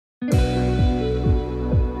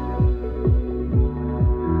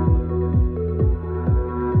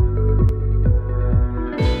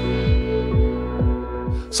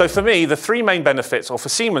So for me, the three main benefits, or for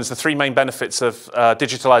Siemens, the three main benefits of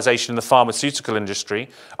digitalization in the pharmaceutical industry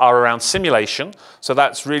are around simulation. So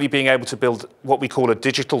that's really being able to build what we call a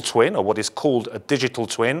digital twin, or what is called a digital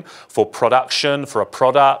twin for production, for a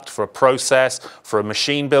product, for a process, for a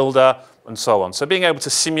machine builder, and so on. So being able to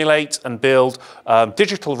simulate and build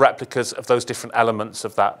digital replicas of those different elements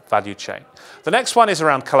of that value chain. The next one is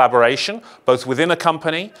around collaboration, both within a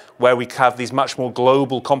company, where we have these much more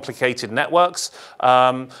global, complicated networks.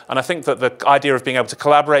 And I think that the idea of being able to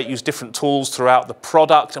collaborate, use different tools throughout the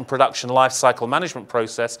product and production lifecycle management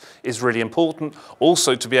process is really important.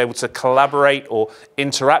 Also to be able to collaborate or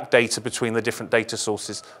interact data between the different data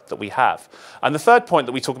sources that we have. And the third point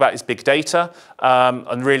that we talk about is big data,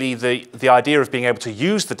 and really the idea of being able to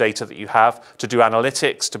use the data that you have to do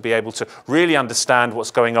analytics, to be able to really understand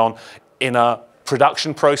what's going on in a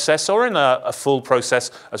production process or in a full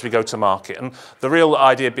process as we go to market. And the real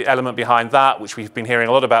element behind that, which we've been hearing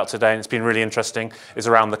a lot about today, and it's been really interesting, is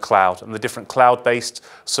around the cloud and the different cloud-based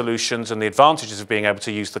solutions and the advantages of being able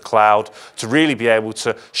to use the cloud to really be able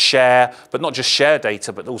to share, but not just share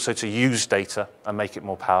data, but also to use data and make it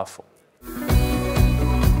more powerful.